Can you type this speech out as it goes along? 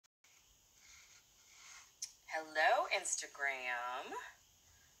Hello, Instagram.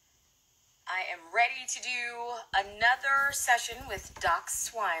 I am ready to do another session with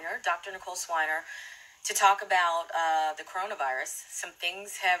Dr. Nicole Swiner, to talk about the coronavirus. Some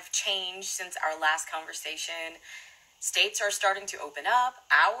things have changed since our last conversation. States are starting to open up.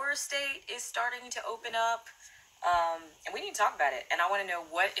 Our state is starting to open up. And we need to talk about it. And I want to know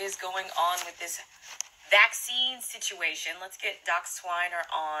what is going on with this vaccine situation. Let's get Doc Swiner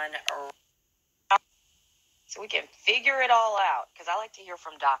on so we can figure it all out, because I like to hear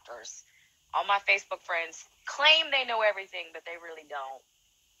from doctors. All my Facebook friends claim they know everything, but they really don't.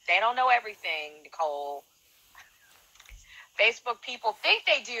 They don't know everything, Nicole. Facebook people think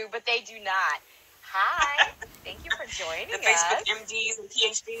they do, but they do not. Hi. Thank you for joining us. The Facebook MDs and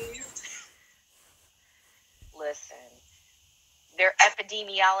PhDs. Listen, they're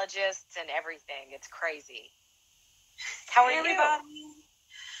epidemiologists and everything. It's crazy. How are you?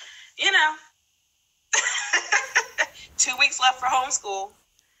 You know, 2 weeks left for homeschool.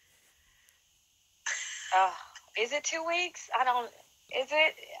 Is it 2 weeks? Is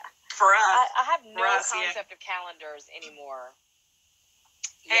it? For us. I have no concept of calendars anymore.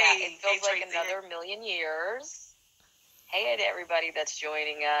 It feels like another million years. Hey, to everybody that's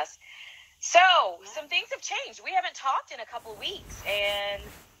joining us. So, some things have changed. We haven't talked in a couple weeks, and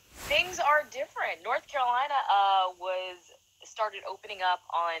things are different. North Carolina started opening up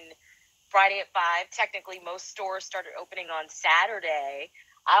on Friday at 5. Technically, most stores started opening on Saturday.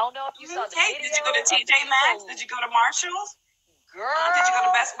 I don't know if you saw the video. Did you go to TJ Maxx? Did you go to Marshall's? Girl, did you go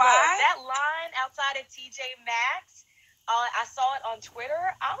to Best Buy? That line outside of TJ Maxx, I saw it on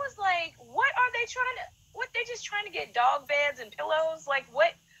Twitter. I was like, what are they trying to, they just trying to get dog beds and pillows? Like,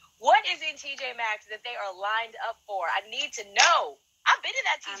 what is in TJ Maxx that they are lined up for? I need to know. I've been to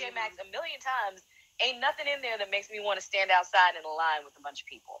that TJ Maxx a million times. Ain't nothing in there that makes me want to stand outside in a line with a bunch of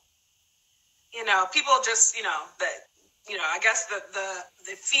people. You know, people just, I guess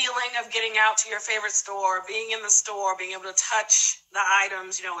the feeling of getting out to your favorite store, being in the store, being able to touch the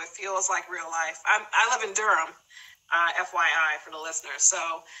items, it feels like real life. I live in Durham, FYI for the listeners. So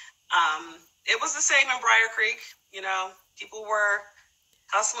it was the same in Briar Creek. People were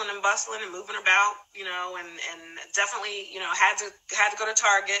hustling and bustling and moving about, and definitely, had to go to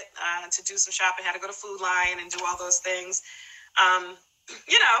Target to do some shopping, had to go to Food Lion and do all those things. I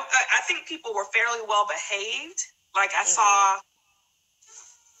think people were fairly well behaved. Like I saw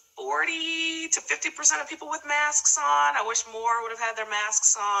 40 to 50% of people with masks on. I wish more would have had their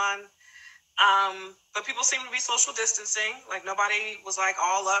masks on. But people seemed to be social distancing. Like nobody was like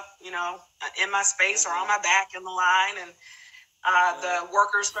all up, in my space or on my back in the line. And the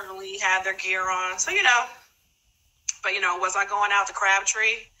workers certainly had their gear on. So, but, was I going out to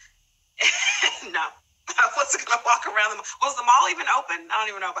Crabtree? No. I wasn't going to walk around. Was the mall even open? I don't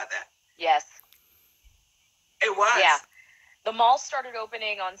even know about that. Yes. It was? Yeah. The mall started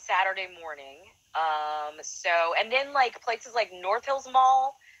opening on Saturday morning. And then places like North Hills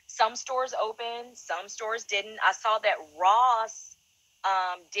Mall, some stores opened, some stores didn't. I saw that Ross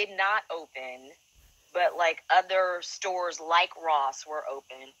did not open, but other stores like Ross were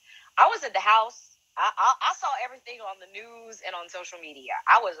open. I was at the house. I saw everything on the news and on social media.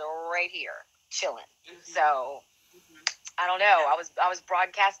 I was right here chilling. Mm-hmm. So I don't know. I was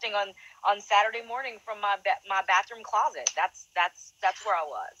broadcasting on Saturday morning from my bathroom closet. That's where I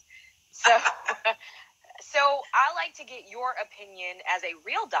was. So so I like to get your opinion as a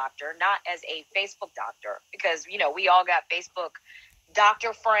real doctor, not as a Facebook doctor, because we all got Facebook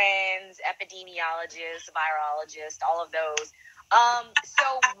doctor friends, epidemiologists, virologists, all of those.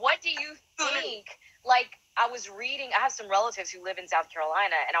 So what do you think? I was reading, I have some relatives who live in South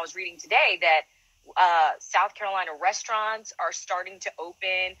Carolina, and I was reading today that South Carolina restaurants are starting to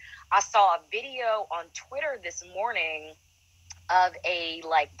open. I saw a video on Twitter this morning of a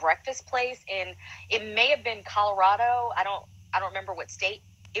breakfast place it may have been Colorado. I don't remember what state.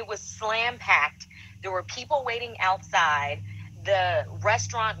 It was slam packed. There were people waiting outside. The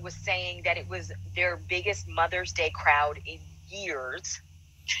restaurant was saying that it was their biggest Mother's Day crowd in years.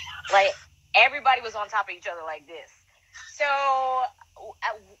 Everybody was on top of each other like this. So,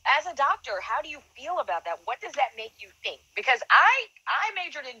 as a doctor, how do you feel about that? What does that make you think? Because I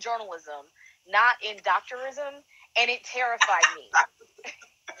majored in journalism, not in doctorism, and it terrified me.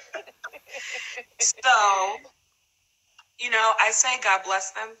 So, I say God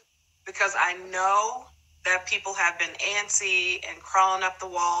bless them, because I know that people have been antsy and crawling up the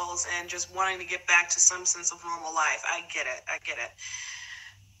walls and just wanting to get back to some sense of normal life. I get it.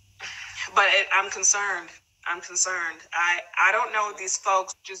 But I'm concerned. I don't know. These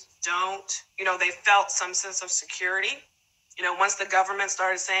folks just don't, they felt some sense of security, once the government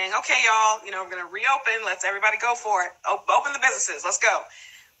started saying, okay, y'all, we're going to reopen, let's everybody go for it. Open the businesses, let's go.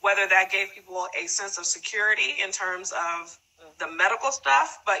 Whether that gave people a sense of security in terms of the medical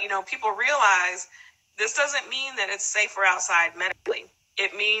stuff, but, people realize this doesn't mean that it's safer outside medically.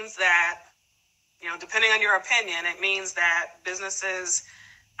 It means that, depending on your opinion, it means that businesses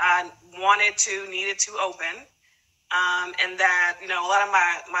needed to open. And that, a lot of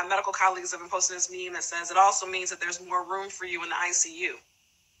my medical colleagues have been posting this meme that says it also means that there's more room for you in the ICU,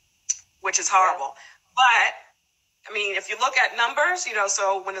 which is horrible. Yeah. But, if you look at numbers,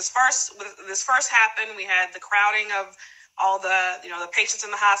 so when this first happened, we had the crowding of all the, the patients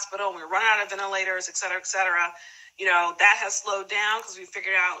in the hospital, and we were running out of ventilators, et cetera, et cetera. That has slowed down because we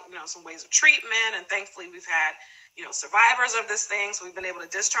figured out, some ways of treatment. And thankfully we've had, survivors of this thing. So we've been able to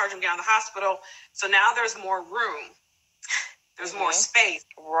discharge them down the hospital. So now there's more room. There's more space.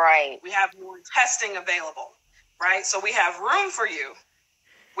 Right. We have more testing available. Right. So we have room for you,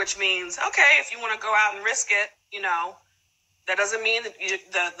 which means, okay, if you want to go out and risk it, that doesn't mean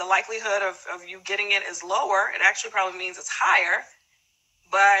that the likelihood of you getting it is lower. It actually probably means it's higher.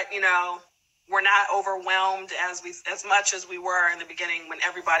 But, we're not overwhelmed as much as we were in the beginning when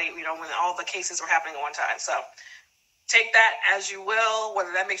everybody, when all the cases were happening at one time. So take that as you will,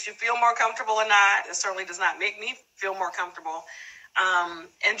 whether that makes you feel more comfortable or not. It certainly does not make me feel more comfortable.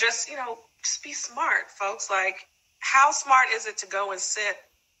 And just, just be smart, folks. Like, how smart is it to go and sit,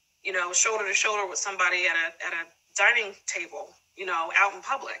 shoulder to shoulder with somebody at a dining table, out in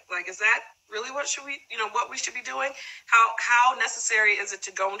public? Like, is that really what we should be doing? How necessary is it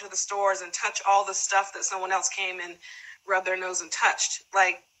to go into the stores and touch all the stuff that someone else came and rubbed their nose and touched?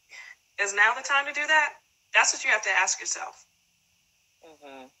 Like, is now the time to do that? That's what you have to ask yourself.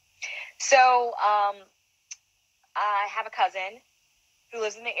 Mm-hmm. So, I have a cousin who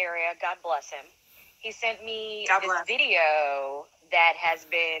lives in the area. God bless him. He sent me this video that has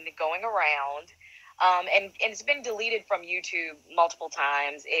been going around. And it's been deleted from YouTube multiple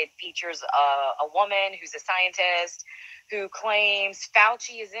times. It features a woman who's a scientist who claims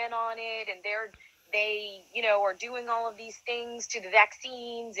Fauci is in on it, and they are doing all of these things to the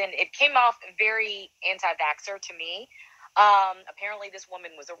vaccines, and it came off very anti-vaxxer to me. Apparently this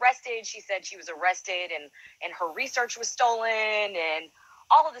woman was arrested. She said she was arrested and her research was stolen and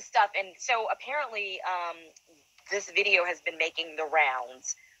all of this stuff. And so apparently this video has been making the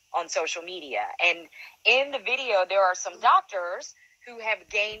rounds on social media. And in the video, there are some doctors who have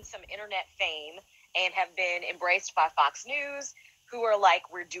gained some internet fame and have been embraced by Fox News, who are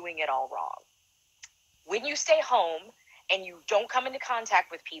like, we're doing it all wrong. When you stay home and you don't come into contact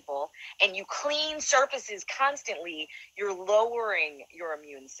with people and you clean surfaces constantly, you're lowering your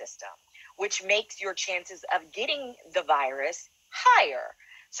immune system, which makes your chances of getting the virus higher.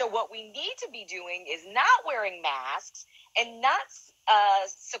 So what we need to be doing is not wearing masks and not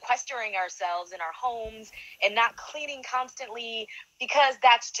sequestering ourselves in our homes and not cleaning constantly, because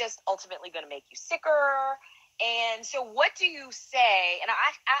that's just ultimately going to make you sicker. And so what do you say? And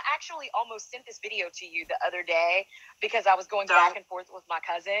I actually almost sent this video to you the other day because I was going back and forth with my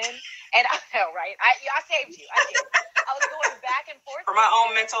cousin. And I know, right? I saved you. I did. I was going back and forth for my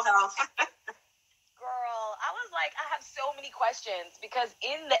own mental health. Girl, I was like, I have so many questions because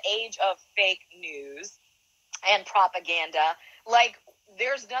in the age of fake news and propaganda, like,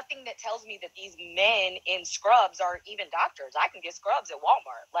 there's nothing that tells me that these men in scrubs are even doctors. I can get scrubs at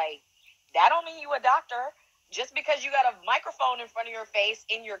Walmart. Like, that don't mean you a doctor. Just because you got a microphone in front of your face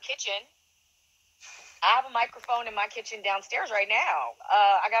in your kitchen. I have a microphone in my kitchen downstairs right now.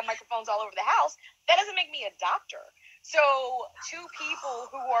 I got microphones all over the house. That doesn't make me a doctor. So to people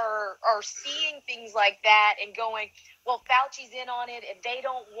who are seeing things like that and going, well, Fauci's in on it, and they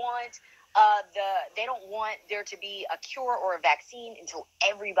don't want there to be a cure or a vaccine until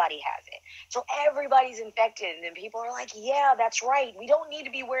everybody has it. So everybody's infected, and then people are like, yeah, that's right. We don't need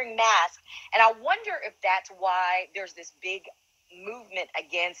to be wearing masks. And I wonder if that's why there's this big movement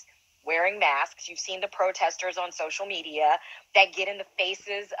against wearing masks. You've seen the protesters on social media that get in the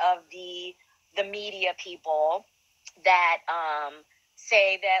faces of the media people that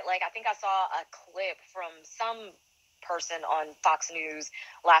say that, like, I think I saw a clip from some person on Fox News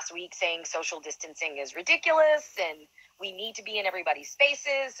last week saying social distancing is ridiculous and we need to be in everybody's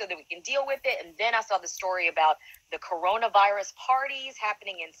spaces so that we can deal with it. And then I saw the story about the coronavirus parties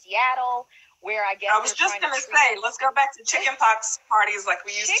happening in Seattle, where I guess I was just going to say, let's go back to chickenpox parties like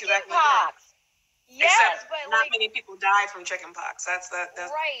we used to back in the day. Yes, except but not many people died from chickenpox. That's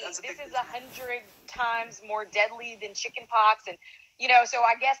right. That's a big this is difference. 100 times more deadly than chickenpox, and so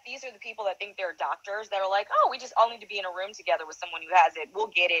I guess these are the people that think they're doctors that are like, oh, we just all need to be in a room together with someone who has it.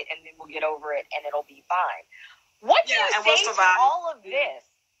 We'll get it, and then we'll get over it, and it'll be fine. What do Yeah, you and say we'll to survive. all of this?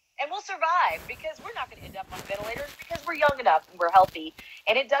 And we'll survive because we're not going to end up on ventilators because we're young enough and we're healthy,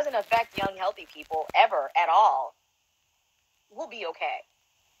 and it doesn't affect young, healthy people ever at all. We'll be okay.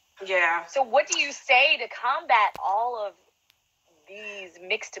 Yeah. So what do you say to combat all of these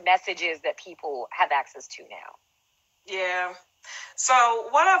mixed messages that people have access to now? Yeah. So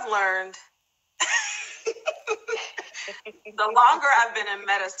what I've learned, the longer I've been in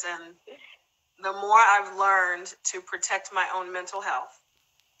medicine, the more I've learned to protect my own mental health.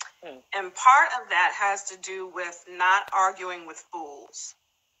 And part of that has to do with not arguing with fools.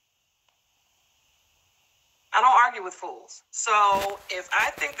 I don't argue with fools. So if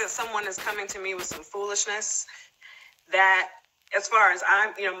I think that someone is coming to me with some foolishness that, as far as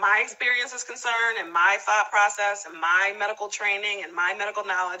my experience is concerned and my thought process and my medical training and my medical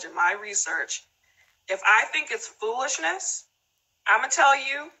knowledge and my research, if I think it's foolishness, I'm going to tell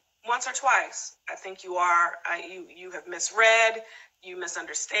you once or twice, I think you have misread, you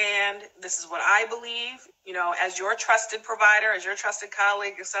misunderstand. This is what I believe, as your trusted provider, as your trusted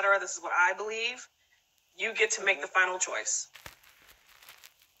colleague, etc. This is what I believe. You get to make the final choice.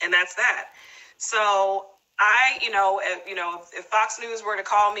 And that's that. So if Fox News were to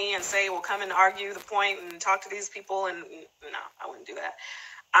call me and say, well, come and argue the point and talk to these people, and no, I wouldn't do that.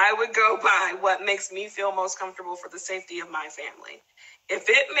 I would go by what makes me feel most comfortable for the safety of my family. If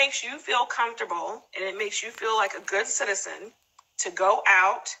it makes you feel comfortable and it makes you feel like a good citizen to go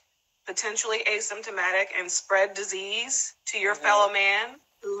out, potentially asymptomatic, and spread disease to your fellow man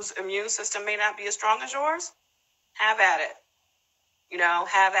whose immune system may not be as strong as yours, have at it.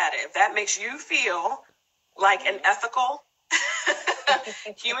 Have at it. If that makes you feel like an ethical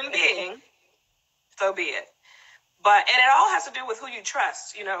human being, so be it. And it all has to do with who you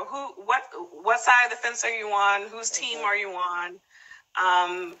trust. What side of the fence are you on? Whose team are you on?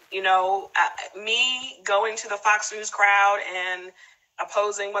 Me going to the Fox News crowd and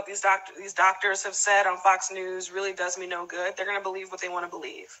opposing what these doctors have said on Fox News really does me no good. They're going to believe what they want to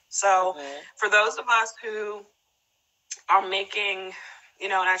believe. So for those of us who are making,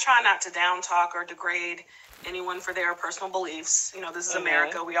 and I try not to down talk or degrade anyone for their personal beliefs. This is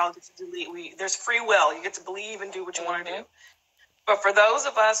America. We all get to delete. There's free will. You get to believe and do what you want to do. But for those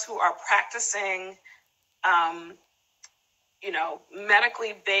of us who are practicing,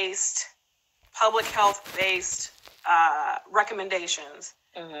 medically based, public health based recommendations,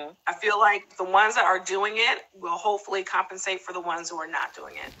 I feel like the ones that are doing it will hopefully compensate for the ones who are not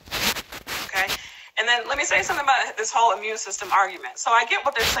doing it. Okay. And then let me say something about this whole immune system argument. So I get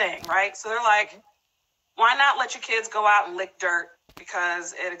what they're saying, right? So they're like, why not let your kids go out and lick dirt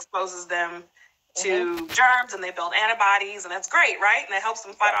because it exposes them to germs and they build antibodies, and that's great, right? And it helps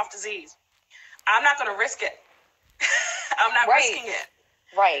them fight off disease. I'm not going to risk it. I'm not risking it.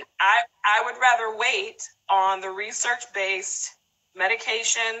 Right. I would rather wait on the research-based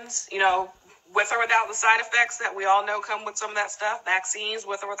medications, with or without the side effects that we all know come with some of that stuff, vaccines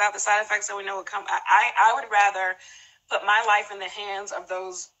with or without the side effects that we know would come. I would rather put my life in the hands of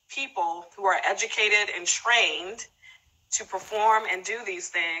those people who are educated and trained to perform and do these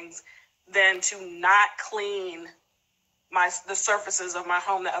things than to not clean the surfaces of my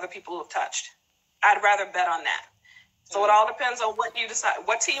home that other people have touched. I'd rather bet on that. So it all depends on what you decide.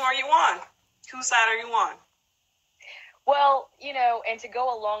 What team are you on? Whose side are you on? Well, and to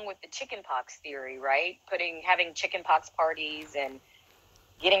go along with the chickenpox theory, right? Having chickenpox parties and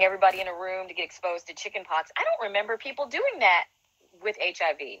getting everybody in a room to get exposed to chickenpox. I don't remember people doing that with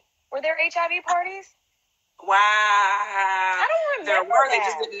HIV. Were there HIV parties? Wow. I don't remember. There were. That. They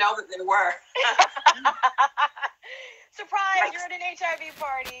just didn't know that there were. Surprise! Yikes. You're at an HIV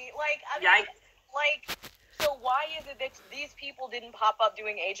party. So why is it that these people didn't pop up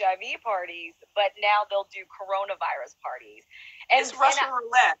doing HIV parties, but now they'll do coronavirus parties? And it's Russian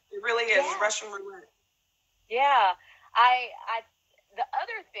roulette. It really is Russian roulette. Yeah. The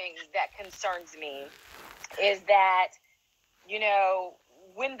other thing that concerns me is that,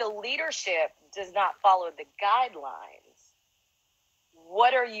 when the leadership does not follow the guidelines,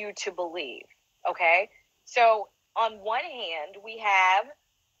 what are you to believe? Okay? So on one hand, we have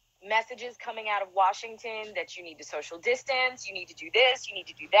messages coming out of Washington that you need to social distance, you need to do this, you need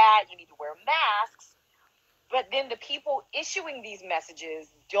to do that, you need to wear masks. But then the people issuing these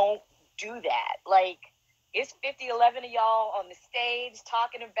messages don't do that. Like, it's 11 of y'all on the stage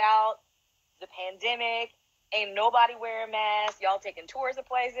talking about the pandemic. Ain't nobody wearing masks. Y'all taking tours of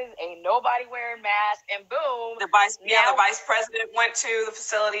places. Ain't nobody wearing masks. And boom. The vice president went to the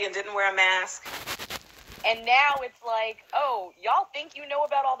facility and didn't wear a mask. And now it's like, oh, y'all think you know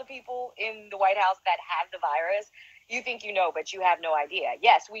about all the people in the White House that have the virus. You think you know, but you have no idea.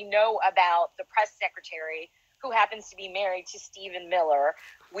 Yes, we know about the press secretary who happens to be married to Stephen Miller.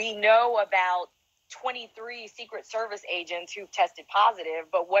 We know about 23 Secret Service agents who've tested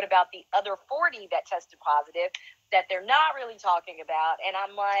positive, but what about the other 40 that tested positive that they're not really talking about? And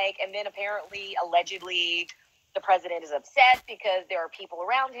I'm like, and then apparently, allegedly, the president is upset because there are people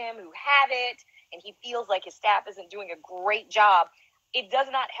around him who have it, and he feels like his staff isn't doing a great job. It does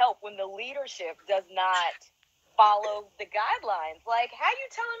not help when the leadership does not follow the guidelines. Like, how you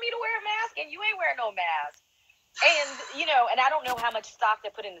telling me to wear a mask and you ain't wearing no mask? And, you know, and I don't know how much stock they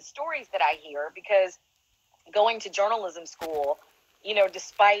put in the stories that I hear, because going to journalism school, you know,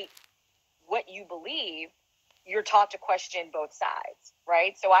 despite what you believe, you're taught to question both sides,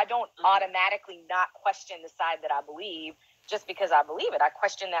 right? So I don't automatically not question the side that I believe just because I believe it. I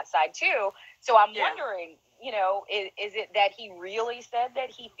question that side too. So I'm wondering, you know, is it that he really said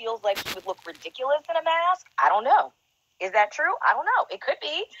that he feels like he would look ridiculous in a mask? I don't know. Is that true? I don't know. It could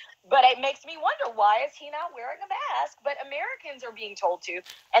be. But it makes me wonder, why is he not wearing a mask? But Americans are being told to.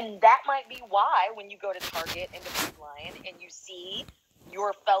 And that might be why when you go to Target and to Food Lion and you see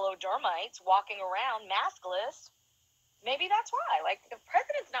your fellow dermites walking around maskless, maybe that's why. Like, the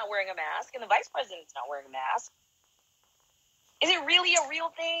president's not wearing a mask and the vice president's not wearing a mask. Is it really a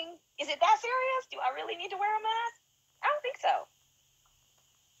real thing? Is it that serious? Do I really need to wear a mask? I don't think so.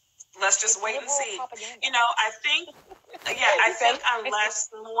 Let's just wait and see. You know, I think, I think unless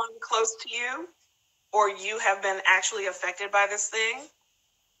someone close to you or you have been actually affected by this thing,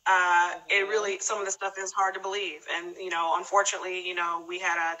 it really, some of the stuff is hard to believe. And, you know, unfortunately, you know, we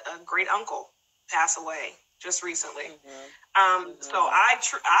had a great uncle pass away just recently. So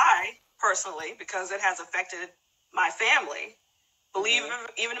I personally, because it has affected my family, believe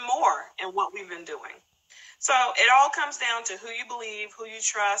even more in what we've been doing. So it all comes down to who you believe, who you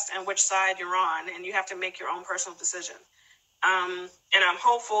trust, and which side you're on, and you have to make your own personal decision. And I'm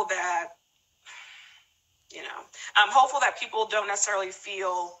hopeful that, you know, I'm hopeful that people don't necessarily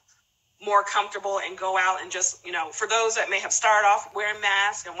feel more comfortable and go out and just, you know, for those that may have started off wearing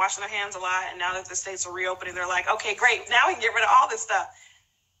masks and washing their hands a lot, and now that the states are reopening, they're like, okay, great, now we can get rid of all this stuff.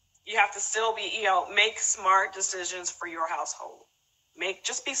 You have to still be, you know, make smart decisions for your household.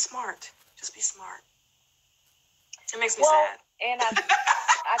 Just be smart. Just be smart. It makes me sad. And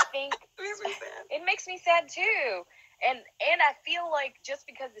I think it makes me sad. It makes me sad too. And I feel like just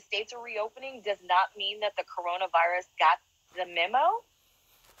because the states are reopening does not mean that the coronavirus got the memo.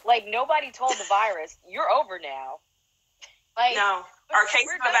 Like, nobody told the virus, you're over now. Like, no, our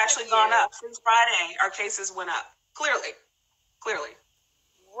cases have actually gone up since Friday. Our cases went up. Clearly.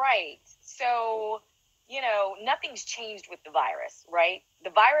 Right. So, you know, nothing's changed with the virus, right? The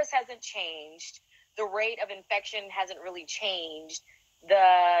virus hasn't changed. The rate of infection hasn't really changed.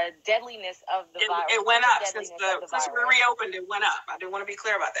 The deadliness of the virus. It went up since we reopened. It went up. I do want to be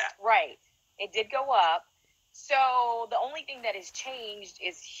clear about that. Right. It did go up. So the only thing that has changed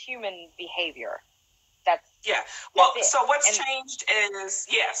is human behavior. Well, so what's changed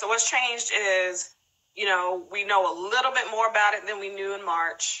is, you know, we know a little bit more about it than we knew in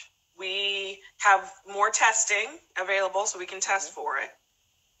March. We have more testing available, so we can test for it.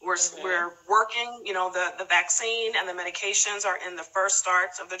 We're working, you know, the vaccine and the medications are in the first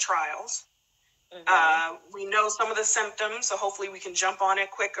starts of the trials. We know some of the symptoms, so hopefully we can jump on it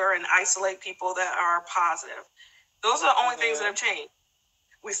quicker and isolate people that are positive. Those are the only things that have changed.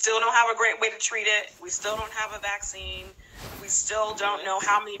 We still don't have a great way to treat it. We still don't have a vaccine. We still don't know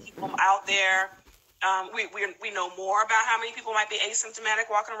how many people out there. We know more about how many people might be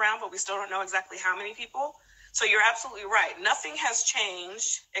asymptomatic walking around, but we still don't know exactly how many people. So you're absolutely right. Nothing has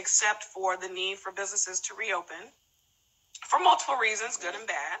changed except for the need for businesses to reopen for multiple reasons, good and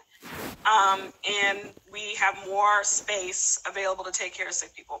bad. And we have more space available to take care of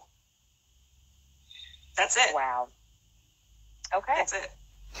sick people. That's it. Wow. Okay. That's it.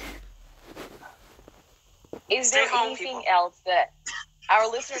 Is there anything else that our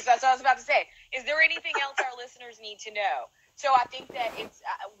listeners, that's what I was about to say. Is there anything else our listeners need to know? So I think that it's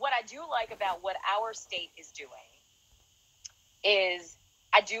what I do like about what our state is doing is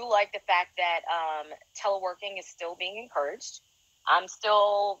I do like the fact that teleworking is still being encouraged. I'm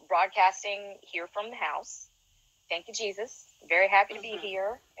still broadcasting here from the house. Thank you, Jesus. Very happy to be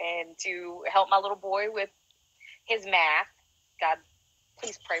here and to help my little boy with his math. God,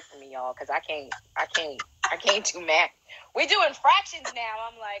 please pray for me, y'all, because I can't do math. We're doing fractions now.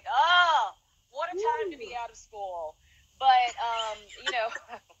 I'm like, oh, what a time to be out of school. But, you know,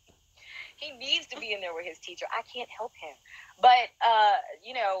 he needs to be in there with his teacher. I can't help him. But,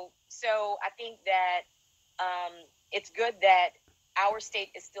 you know, so I think that it's good that our state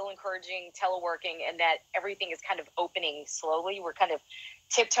is still encouraging teleworking and that everything is kind of opening slowly. We're kind of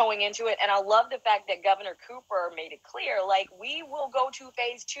tiptoeing into it. And I love the fact that Governor Cooper made it clear, like, we will go to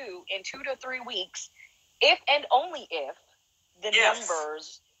phase 2 in 2 to 3 weeks if and only if the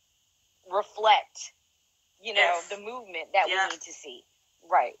numbers reflect, the movement that we need to see.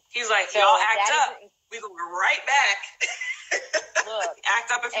 Right. He's like, so y'all act up. We go right back. Look,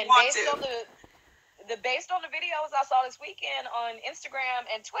 act up if you want to. Based on the videos I saw this weekend on Instagram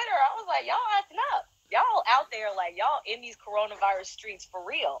and Twitter, I was like, y'all acting up. Y'all out there, like, y'all in these coronavirus streets for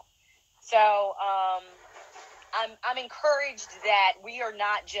real. So I'm encouraged that we are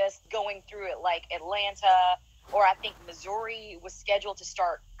not just going through it like Atlanta, or I think Missouri was scheduled to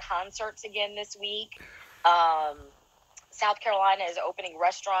start concerts again this week. South Carolina is opening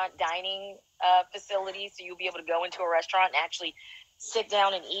restaurant dining facilities, so you'll be able to go into a restaurant and actually sit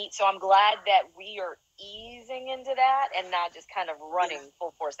down and eat. So I'm glad that we are easing into that and not just kind of running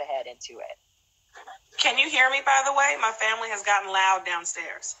full force ahead into it. Can you hear me, by the way? My family has gotten loud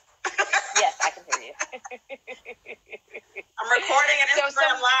downstairs. Yes, I can hear you. I'm recording an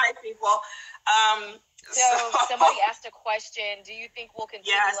Instagram live, people. So somebody asked a question. Do you think we'll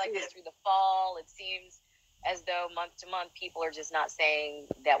continue like this through the fall? It seems as though month to month people are just not saying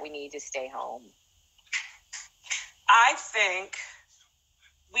that we need to stay home. I think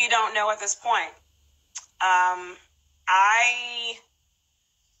we don't know at this point.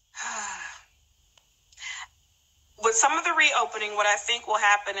 With some of the reopening, what I think will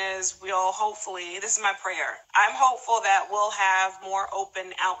happen is we'll hopefully, this is my prayer, I'm hopeful that we'll have more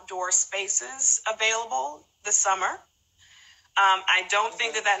open outdoor spaces available this summer. I don't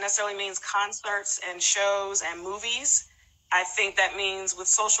think that necessarily means concerts and shows and movies. I think that means with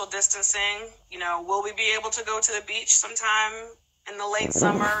social distancing, will we be able to go to the beach sometime in the late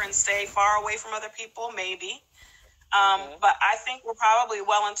summer and stay far away from other people? Maybe. But I think we're probably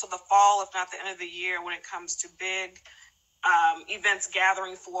well into the fall, if not the end of the year, when it comes to big events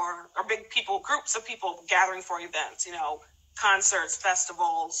gathering for, or big groups of people gathering for events, concerts,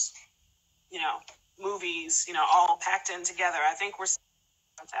 festivals, movies, all packed in together. I think we're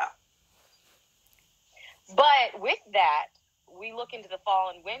out. But with that, we look into the fall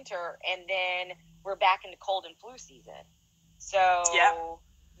and winter, and then we're back into cold and flu season. So,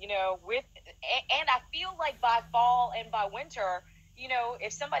 and I feel like by fall and by winter,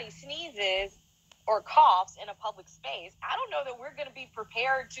 if somebody sneezes or coughs in a public space, I don't know that we're going to be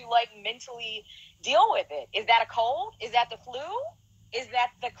prepared to, like, mentally deal with it. Is that a cold? Is that the flu? Is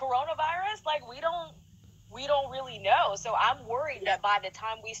that the coronavirus? Like, we don't really know. So I'm worried that by the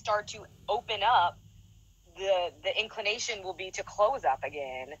time we start to open up, the inclination will be to close up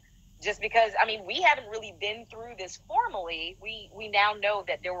again. Just because, we haven't really been through this formally. We now know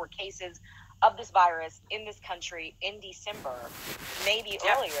that there were cases of this virus in this country in December, maybe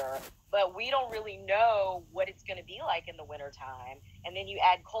earlier, but we don't really know what it's going to be like in the wintertime. And then you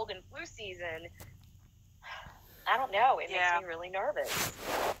add cold and flu season. I don't know. It makes me really nervous,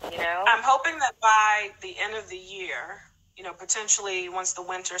 I'm hoping that by the end of the year, potentially once the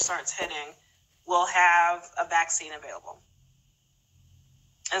winter starts hitting, we'll have a vaccine available.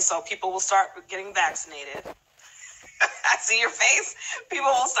 And so people will start getting vaccinated. I see your face. People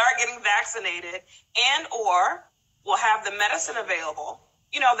will start getting vaccinated, and or we'll have the medicine available.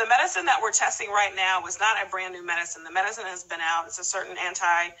 The medicine that we're testing right now is not a brand new medicine. The medicine has been out. It's a certain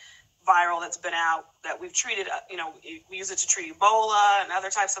antiviral that's been out that we've treated. We use it to treat Ebola and other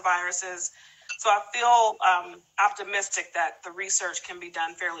types of viruses. So I feel optimistic that the research can be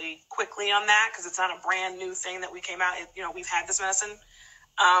done fairly quickly on that, because it's not a brand new thing that we came out. We've had this medicine.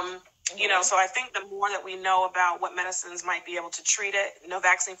 So I think the more that we know about what medicines might be able to treat it, no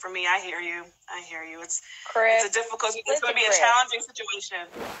vaccine for me. I hear you. It's a difficult, it's going to be a challenging situation.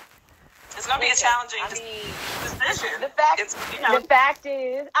 It's going to be a challenging decision. The fact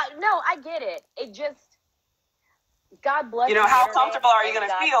is, I get it. It just, God bless you. How comfortable are you going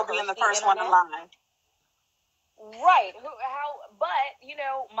to feel being the first one in line? Right. But,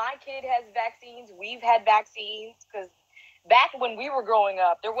 my kid has vaccines. We've had vaccines, because back when we were growing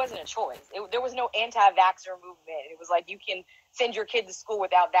up, there wasn't a choice. There was no anti-vaxxer movement. It was like, you can send your kid to school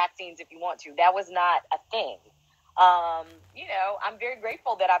without vaccines if you want to. That was not a thing. I'm very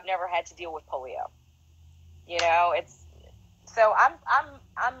grateful that I've never had to deal with polio. So I'm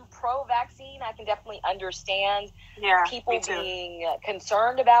pro-vaccine. I can definitely understand people being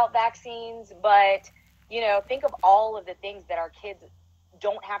concerned about vaccines, but think of all of the things that our kids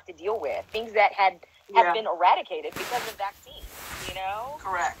don't have to deal with, things that have been eradicated because of vaccines,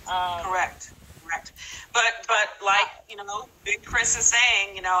 Correct. But like, Big Chris is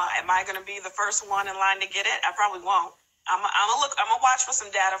saying, am I going to be the first one in line to get it? I probably won't. I'm gonna watch for some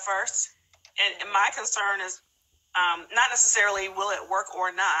data first. And my concern is not necessarily will it work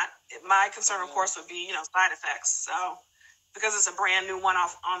or not. My concern, of course, would be, side effects. So because it's a brand new one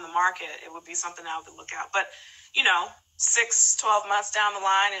off on the market, it would be something I would look at. But, 6-12 months down the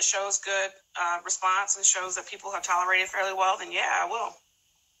line, it shows good response and shows that people have tolerated fairly well, then yeah, I will.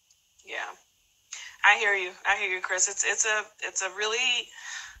 Yeah. I hear you, Chris. It's a really,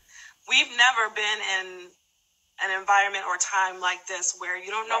 we've never been in an environment or time like this where you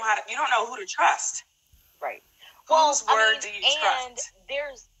don't know you don't know who to trust. Right. Whose word do you trust?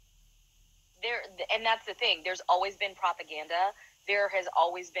 And that's the thing. There's always been propaganda. There has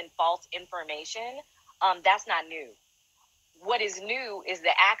always been false information. That's not new. What is new is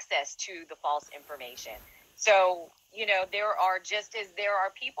the access to the false information. So, there are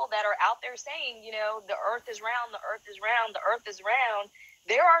people that are out there saying, the earth is round, the earth is round, the earth is round.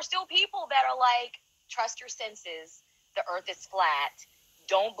 There are still people that are like, trust your senses. The earth is flat.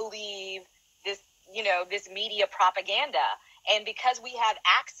 Don't believe this, this media propaganda. And because we have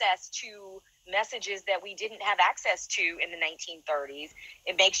access to messages that we didn't have access to in the 1930s,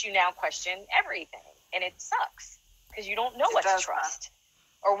 it makes you now question everything. And it sucks because you don't know what to trust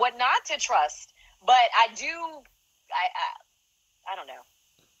or what not to trust. But I don't know.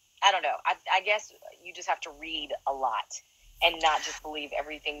 I guess you just have to read a lot and not just believe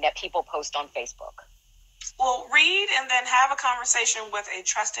everything that people post on Facebook. Well, read and then have a conversation with a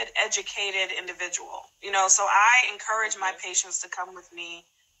trusted, educated individual. So I encourage my patients to come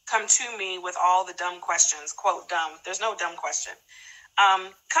to me with all the dumb questions, quote dumb. There's no dumb question.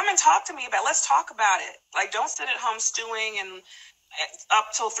 Come and talk to me let's talk about it. Like, don't sit at home stewing and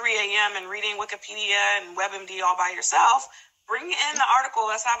up till 3 a.m. and reading Wikipedia and WebMD all by yourself. Bring in the article.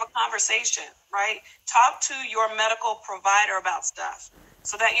 Let's have a conversation, right? Talk to your medical provider about stuff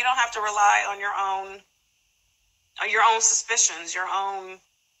so that you don't have to rely on your own suspicions, your own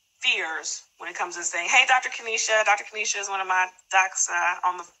fears when it comes to saying, hey, Dr. Kenesha. Dr. Kenesha is one of my docs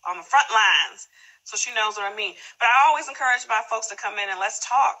on the front lines. So she knows what I mean. But I always encourage my folks to come in and let's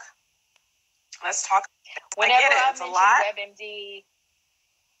talk. Let's talk. Whenever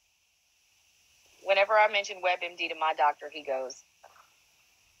I mention WebMD to my doctor, he goes,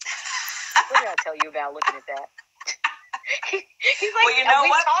 what did I tell you about looking at that? He's like, well, we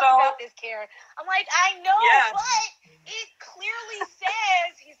talked about this, Karen. I'm like, I know, but it clearly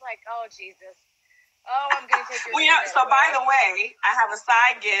says, he's like, oh, Jesus. Oh, I'm going to take your so by the way, I have a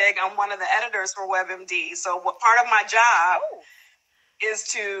side gig. I'm one of the editors for WebMD. So what part of my job is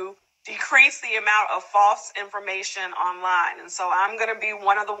to decrease the amount of false information online. And so I'm going to be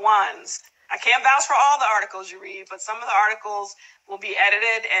one of the ones. I can't vouch for all the articles you read, but some of the articles will be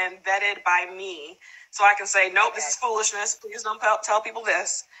edited and vetted by me. So I can say, nope, this is foolishness. Please don't tell people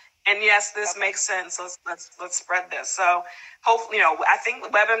this. And yes, this makes sense. Let's spread this. So hopefully, I think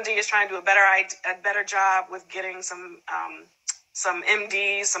WebMD is trying to do a better job with getting some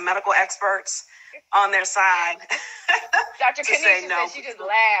MDs, some medical experts on their side. Dr. Kenesha says she just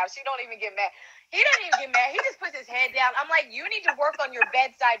laughs. She don't even get mad. He doesn't even get mad. He just puts his head down. I'm like, you need to work on your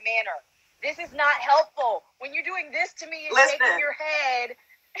bedside manner. This is not helpful. When you're doing this to me and shaking your head.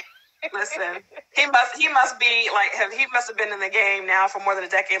 Listen, he must be like, he must have been in the game now for more than a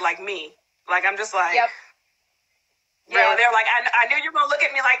decade like me. Like, I'm just like, really? They're like, I knew you were going to look at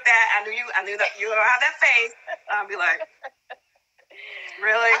me like that. I knew that you were going to have that face. I'll be like,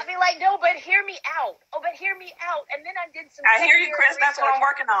 really? I'll be like, no, but hear me out. Oh, but hear me out. And then I did some. I hear you, Chris. Research. That's what I'm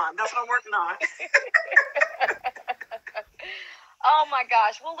working on. Oh my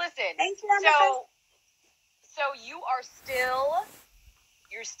gosh. Well, listen. Thank you. So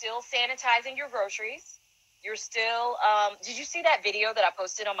you're still sanitizing your groceries. You're still, did you see that video that I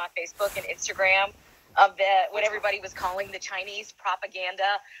posted on my Facebook and Instagram of what everybody was calling the Chinese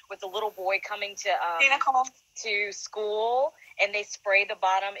propaganda with the little boy coming to school and they sprayed the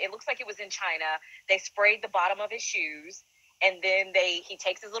bottom. It looks like it was in China. They sprayed the bottom of his shoes and then he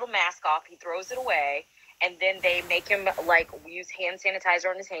takes his little mask off. He throws it away. And then they make him use hand sanitizer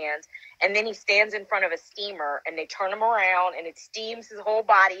on his hands. And then he stands in front of a steamer and they turn him around and it steams his whole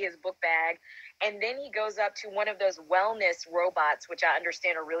body, his book bag. And then he goes up to one of those wellness robots, which I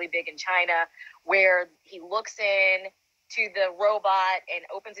understand are really big in China, where he looks in to the robot and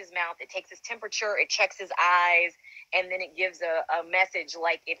opens his mouth. It takes his temperature. It checks his eyes. And then it gives a message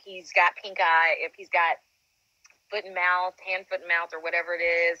like if he's got pink eye, if he's got foot and mouth, hand, foot and mouth, or whatever it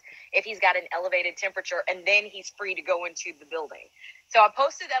is, if he's got an elevated temperature, and then he's free to go into the building. So I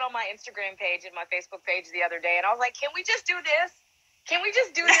posted that on my Instagram page and my Facebook page the other day, and I was like, can we just do this? Can we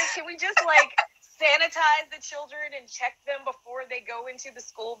just do this? Can we just sanitize the children and check them before they go into the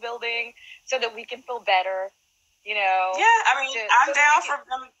school building so that we can feel better? You know. Yeah, I mean, I'm So down for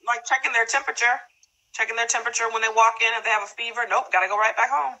them, like, checking their temperature when they walk in. If they have a fever, nope, gotta go right back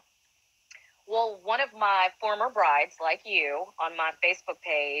home. Well, one of my former brides, like you, on my Facebook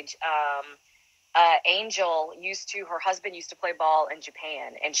page, Angel her husband used to play ball in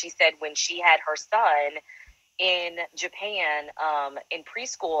Japan, and she said when she had her son in Japan, in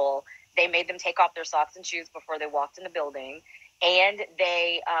preschool, they made them take off their socks and shoes before they walked in the building, and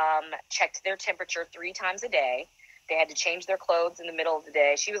they checked their temperature 3 times a day. They had to change their clothes in the middle of the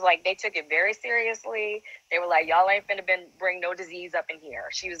day. She was like, they took it very seriously. They were like, y'all ain't finna bring no disease up in here.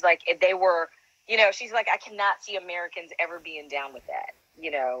 She was like, they were, she's like, I cannot see Americans ever being down with that.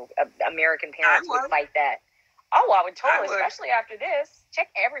 American parents would fight that. Oh, I would totally, especially after this. Check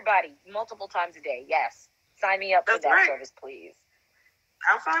everybody multiple times a day. Yes. Sign me up for that service, please.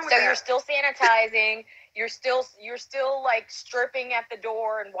 I'm fine with that. So you're still sanitizing. You're still like stripping at the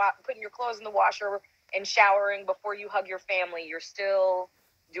door and putting your clothes in the washer and showering before you hug your family. You're still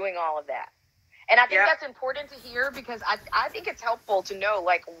doing all of that. And I think that's important to hear, because I think it's helpful to know,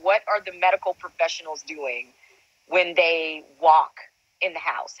 like, what are the medical professionals doing when they walk in the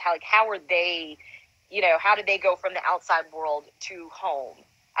house? How are they, how do they go from the outside world to home?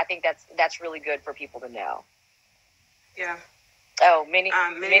 I think that's really good for people to know. Yeah. Oh, many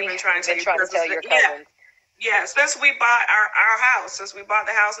been trying to tell your cousins. Yeah, since we bought our house, since we bought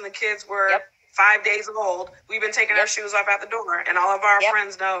the house and the kids were 5 days old, we've been taking our shoes off at the door, and all of our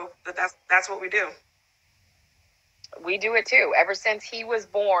friends know that's what we do. We do it too. Ever since he was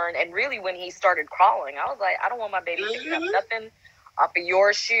born, and really when he started crawling, I was like, I don't want my baby picking up nothing off of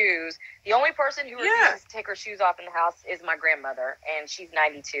your shoes. The only person who refuses to take her shoes off in the house is my grandmother, and she's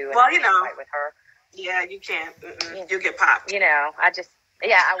 92. And I can't fight with her. Yeah, you can't. You'll get popped.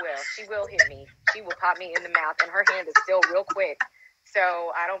 I will. She will hit me. She will pop me in the mouth, and her hand is still real quick.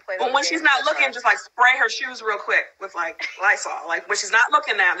 So I don't play. Well, when she's not looking, just like spray her shoes real quick with like Lysol. Like when she's not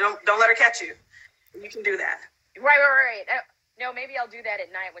looking now, don't let her catch you. You can do that. Right. No, maybe I'll do that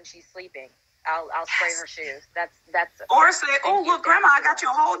at night when she's sleeping. I'll spray her shoes. That's. Or say, oh look, Grandma, I got you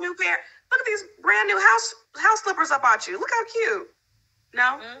a whole new pair. Look at these brand new house slippers I bought you. Look how cute.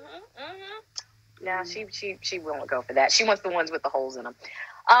 No. No, she won't go for that. She wants the ones with the holes in them.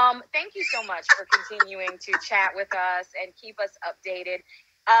 Thank you so much for continuing to chat with us and keep us updated.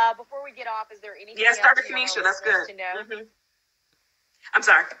 Before we get off, is there anything else Dr. Kanisha, that's good. To know? I'm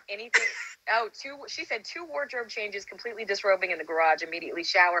sorry. Anything? She said 2 wardrobe changes, completely disrobing in the garage, immediately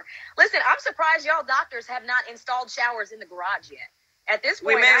shower. Listen, I'm surprised y'all doctors have not installed showers in the garage yet. At this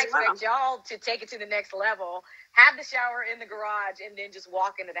point, I expect y'all to take it to the next level, have the shower in the garage, and then just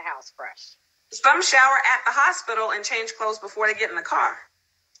walk into the house fresh. Some shower at the hospital and change clothes before they get in the car.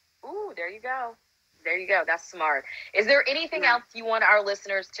 Ooh, there you go. That's smart. Is there anything else you want our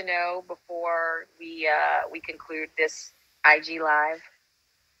listeners to know before we conclude this IG Live?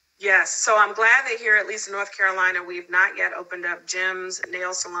 Yes. So I'm glad that here, at least in North Carolina, we've not yet opened up gyms,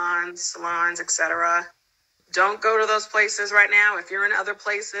 nail salons, etc. Don't go to those places right now. If you're in other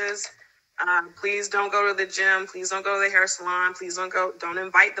places, please don't go to the gym. Please don't go to the hair salon. Please don't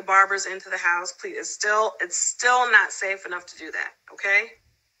invite the barbers into the house. Please, it's still not safe enough to do that. Okay?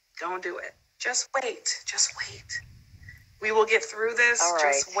 Don't do it. Just wait. We will get through this. All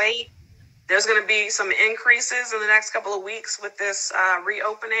right. Just wait. There's going to be some increases in the next couple of weeks with this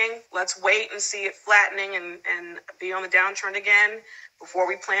reopening. Let's wait and see it flattening and be on the downtrend again before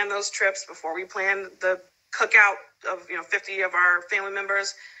we plan those trips, before we plan the cookout of 50 of our family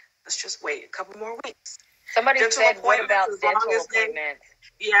members. Let's just wait a couple more weeks. Somebody said, what about dental appointments?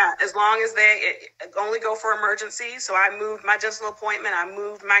 As long as they only go for emergency. So I moved my dental appointment. I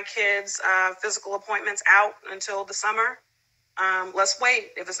moved my kids' physical appointments out until the summer. Let's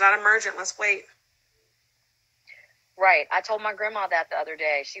wait. If it's not emergent, let's wait. Right. I told my grandma that the other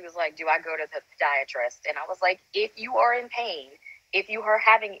day. She was like, do I go to the podiatrist? And I was like, if you are in pain, if you are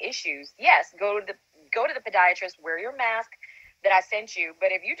having issues, yes, go to the podiatrist, wear your mask that I sent you. But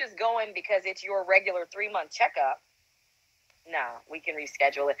if you just go in because it's your regular 3-month checkup, no, we can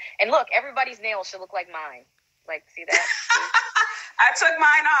reschedule it. And look, everybody's nails should look like mine. Like, see that? I took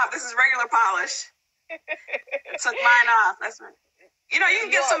mine off. This is regular polish. I took mine off. That's right. You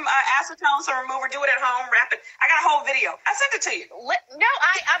can get some acetone, some remover, do it at home, wrap it. I got a whole video. I sent it to you. No,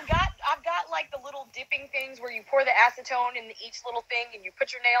 I've got like the little dipping things where you pour the acetone in each little thing and you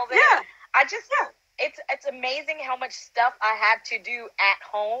put your nails in. Yeah. It's amazing how much stuff I have to do at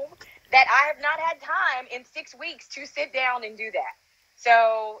home that I have not had time in 6 weeks to sit down and do that.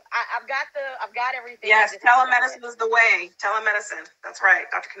 So I've got everything. Yes, telemedicine is the way. Telemedicine. That's right,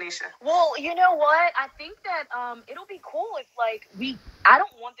 Dr. Kanisha. Well, you know what? I think that it'll be cool if I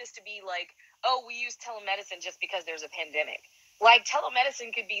don't want this to be like oh, we use telemedicine just because there's a pandemic. Like,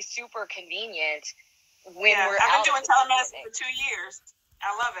 telemedicine could be super convenient when we're I've out been doing of the telemedicine pandemic. for 2 years.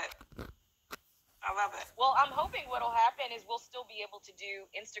 I love it. I love it. Well, I'm hoping what'll happen is we'll still be able to do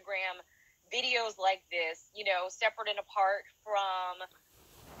Instagram videos like this, you know, separate and apart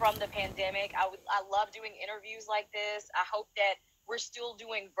from the pandemic. I love doing interviews like this. I hope that we're still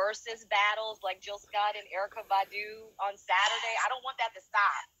doing versus battles like Jill Scott and Erykah Badu on Saturday. I don't want that to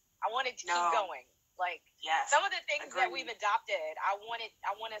stop. I want it to keep going. Like, some of the things that we've adopted, I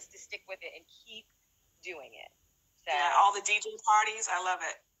want us to stick with it and keep doing it. So, yeah, all the DJ parties, I love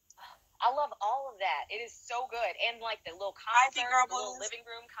it. I love all of that. It is so good. And like the little concerts, the little living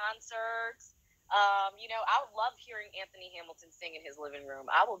room concerts. You know, I would love hearing Anthony Hamilton sing in his living room.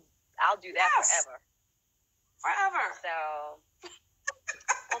 I'll do that forever. Forever. So,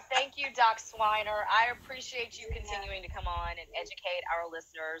 well, thank you, Doc Swiner. I appreciate you continuing to come on and educate our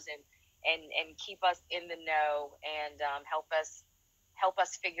listeners and keep us in the know and help us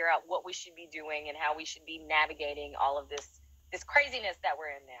figure out what we should be doing and how we should be navigating all of this craziness that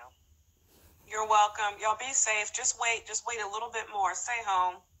we're in now. You're welcome. Y'all be safe. Just wait a little bit more. Stay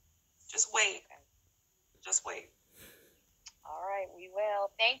home. Just wait. Okay. Just wait. All right, we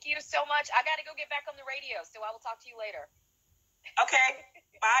will. Thank you so much. I got to go get back on the radio, so I will talk to you later. Okay.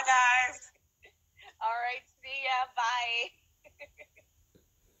 Bye, guys. All right. See ya. Bye.